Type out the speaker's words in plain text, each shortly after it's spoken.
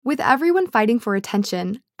With everyone fighting for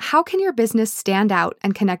attention, how can your business stand out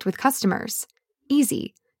and connect with customers?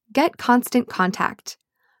 Easy. Get Constant Contact.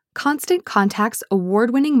 Constant Contact's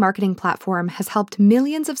award-winning marketing platform has helped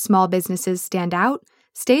millions of small businesses stand out,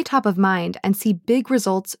 stay top of mind, and see big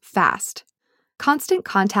results fast. Constant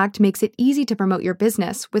Contact makes it easy to promote your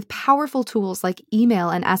business with powerful tools like email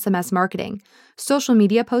and SMS marketing, social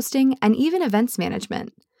media posting, and even events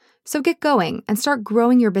management. So get going and start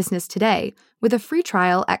growing your business today with a free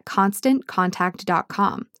trial at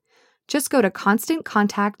ConstantContact.com. Just go to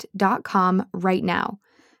ConstantContact.com right now.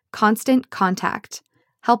 Constant Contact.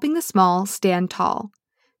 Helping the small stand tall.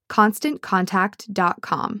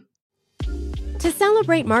 ConstantContact.com. To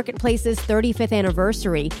celebrate Marketplace's 35th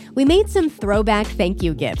anniversary, we made some throwback thank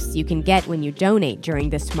you gifts you can get when you donate during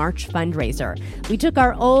this March fundraiser. We took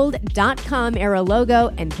our old .com era logo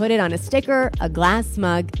and put it on a sticker, a glass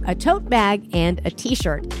mug, a tote bag, and a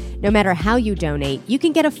t-shirt. No matter how you donate, you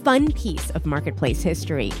can get a fun piece of Marketplace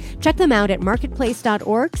history. Check them out at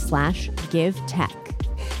marketplace.org/givetech.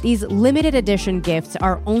 These limited edition gifts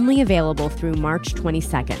are only available through March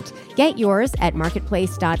 22nd. Get yours at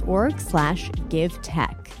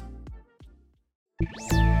marketplace.org/givetech.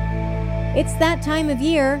 It's that time of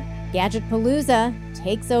year. Gadgetpalooza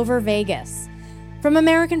takes over Vegas. From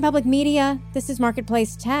American Public Media, this is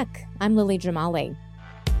Marketplace Tech. I'm Lily Jamali.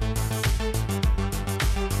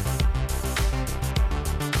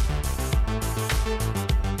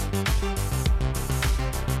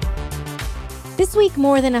 This week,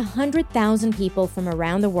 more than 100,000 people from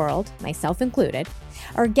around the world, myself included,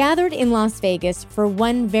 are gathered in Las Vegas for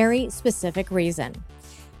one very specific reason.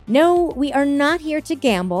 No, we are not here to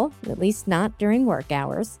gamble, at least not during work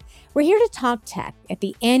hours. We're here to talk tech at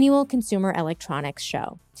the annual Consumer Electronics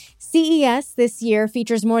Show. CES this year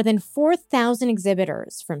features more than 4,000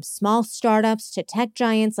 exhibitors, from small startups to tech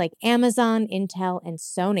giants like Amazon, Intel, and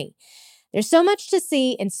Sony. There's so much to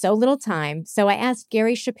see in so little time, so I asked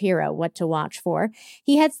Gary Shapiro what to watch for.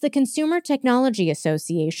 He heads the Consumer Technology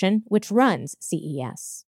Association, which runs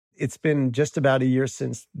CES. It's been just about a year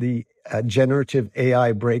since the generative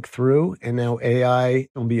AI breakthrough, and now AI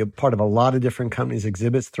will be a part of a lot of different companies'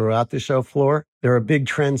 exhibits throughout the show floor. There are big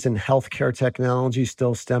trends in healthcare technology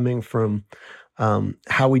still stemming from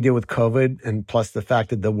how we deal with COVID, and plus the fact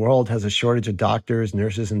that the world has a shortage of doctors,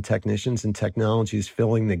 nurses, and technicians, and technology is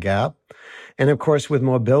filling the gap. And of course, with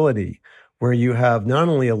mobility, where you have not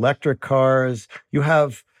only electric cars, you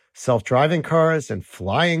have self-driving cars and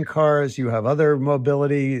flying cars, you have other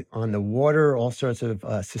mobility on the water, all sorts of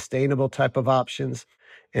sustainable type of options.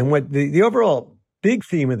 And what the overall big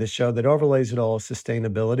theme of the show that overlays it all is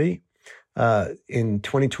sustainability. In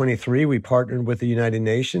 2023, we partnered with the United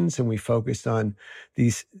Nations and we focused on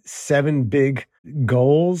these 7 big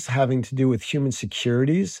goals having to do with human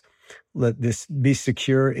securities. Let this be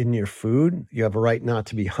secure in your food. You have a right not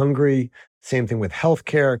to be hungry. Same thing with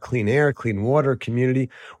healthcare, clean air, clean water, community.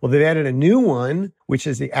 Well, they've added a new one, which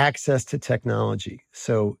is the access to technology.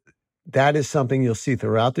 So that is something you'll see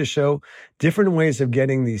throughout the show. Different ways of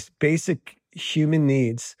getting these basic human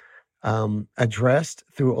needs addressed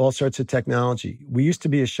through all sorts of technology. We used to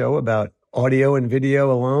be a show about audio and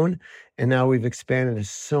video alone, and now we've expanded to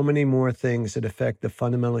so many more things that affect the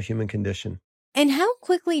fundamental human condition. And how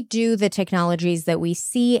quickly do the technologies that we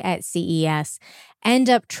see at CES end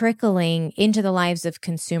up trickling into the lives of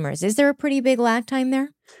consumers? Is there a pretty big lag time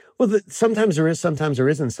there? Well, sometimes there is, sometimes there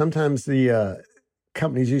isn't. Sometimes the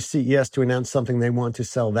companies use CES to announce something they want to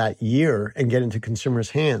sell that year and get into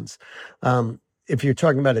consumers' hands. If you're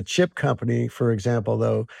talking about a chip company, for example,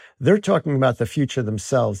 though, they're talking about the future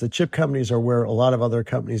themselves. The chip companies are where a lot of other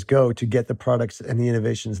companies go to get the products and the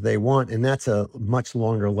innovations they want, and that's a much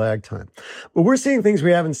longer lag time. But we're seeing things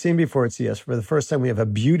we haven't seen before at CES. For the first time, we have a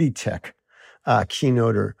beauty tech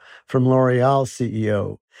keynoter from L'Oreal's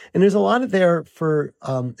CEO. And there's a lot of there for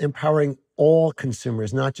empowering all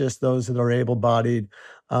consumers, not just those that are able-bodied,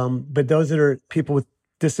 but those that are people with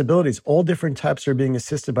disabilities. All different types are being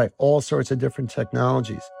assisted by all sorts of different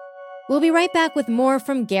technologies. We'll be right back with more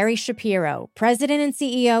from Gary Shapiro, President and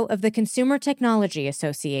CEO of the Consumer Technology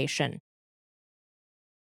Association.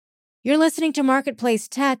 You're listening to Marketplace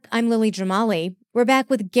Tech. I'm Lily Jamali. We're back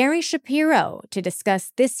with Gary Shapiro to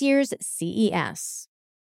discuss this year's CES.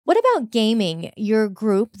 What about gaming? Your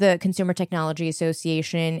group, the Consumer Technology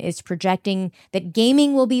Association, is projecting that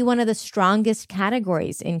gaming will be one of the strongest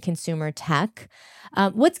categories in consumer tech.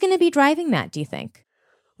 What's going to be driving that, do you think?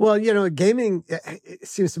 Well, gaming it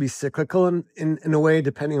seems to be cyclical in a way,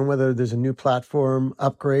 depending on whether there's a new platform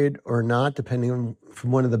upgrade or not, depending on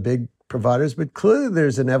from one of the big providers, but clearly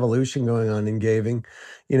there's an evolution going on in gaming,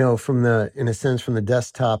 in a sense, from the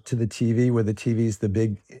desktop to the TV, where the TV is the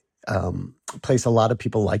big place a lot of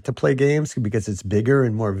people like to play games because it's bigger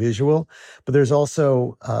and more visual. But there's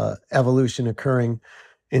also evolution occurring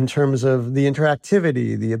in terms of the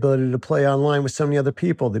interactivity, the ability to play online with so many other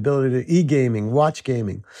people, the ability to e-gaming, watch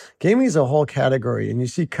gaming. Gaming is a whole category, and you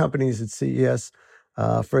see companies at CES,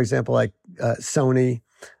 for example, like Sony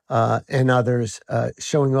and others,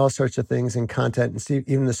 showing all sorts of things in content, and see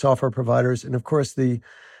even the software providers, and of course the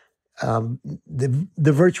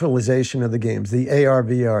virtualization of the games, the AR,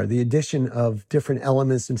 VR, the addition of different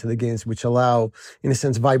elements into the games, which allow, in a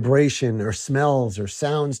sense, vibration or smells or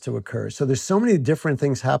sounds to occur. So there's so many different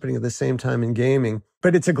things happening at the same time in gaming,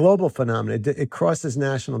 but it's a global phenomenon. It crosses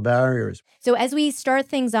national barriers. So as we start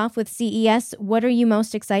things off with CES, what are you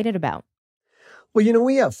most excited about? Well,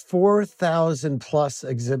 we have 4,000 plus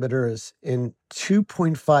exhibitors in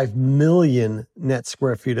 2.5 million net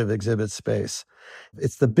square feet of exhibit space.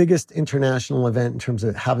 It's the biggest international event in terms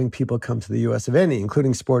of having people come to the U.S. of any,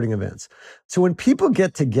 including sporting events. So when people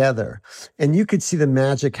get together and you could see the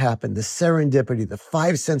magic happen, the serendipity, the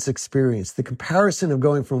five-sense experience, the comparison of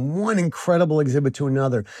going from one incredible exhibit to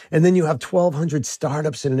another, and then you have 1,200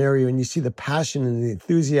 startups in an area and you see the passion and the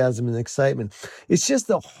enthusiasm and the excitement. It's just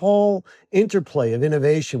the whole interplay of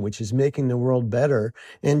innovation, which is making the world better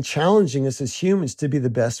and challenging us as humans to be the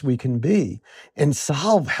best we can be and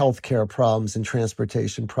solve healthcare problems and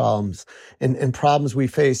transportation problems and problems we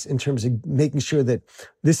face in terms of making sure that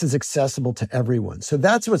this is accessible to everyone. So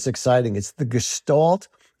that's what's exciting. It's the gestalt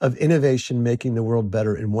of innovation making the world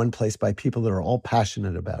better in one place by people that are all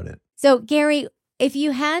passionate about it. So, Gary, if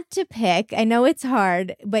you had to pick, I know it's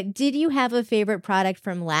hard, but did you have a favorite product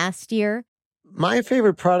from last year? My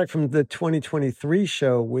favorite product from the 2023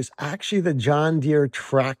 show was actually the John Deere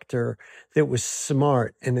tractor that was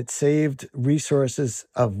smart, and it saved resources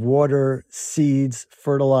of water, seeds,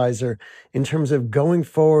 fertilizer in terms of going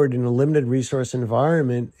forward in a limited resource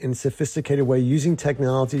environment in a sophisticated way, using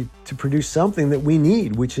technology to produce something that we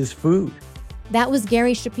need, which is food. That was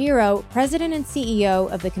Gary Shapiro, President and CEO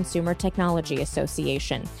of the Consumer Technology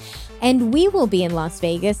Association. And we will be in Las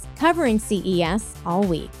Vegas covering CES all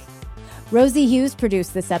week. Rosie Hughes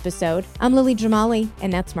produced this episode. I'm Lily Jamali,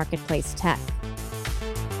 and that's Marketplace Tech.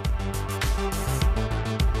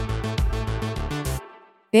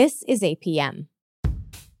 This is APM.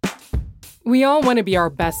 We all want to be our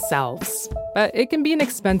best selves, but it can be an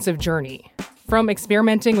expensive journey. From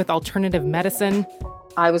experimenting with alternative medicine.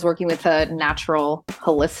 I was working with a natural,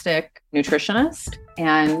 holistic nutritionist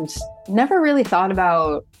and never really thought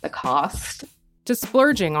about the cost. To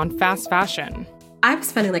splurging on fast fashion. I'm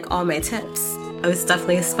spending all my tips. I was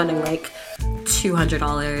definitely spending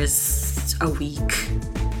 $200 a week.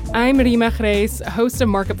 I'm Rima Reis, host of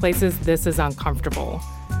Marketplace's This Is Uncomfortable.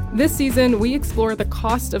 This season, we explore the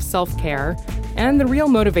cost of self-care and the real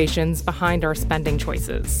motivations behind our spending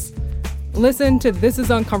choices. Listen to This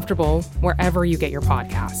Is Uncomfortable wherever you get your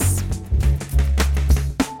podcasts.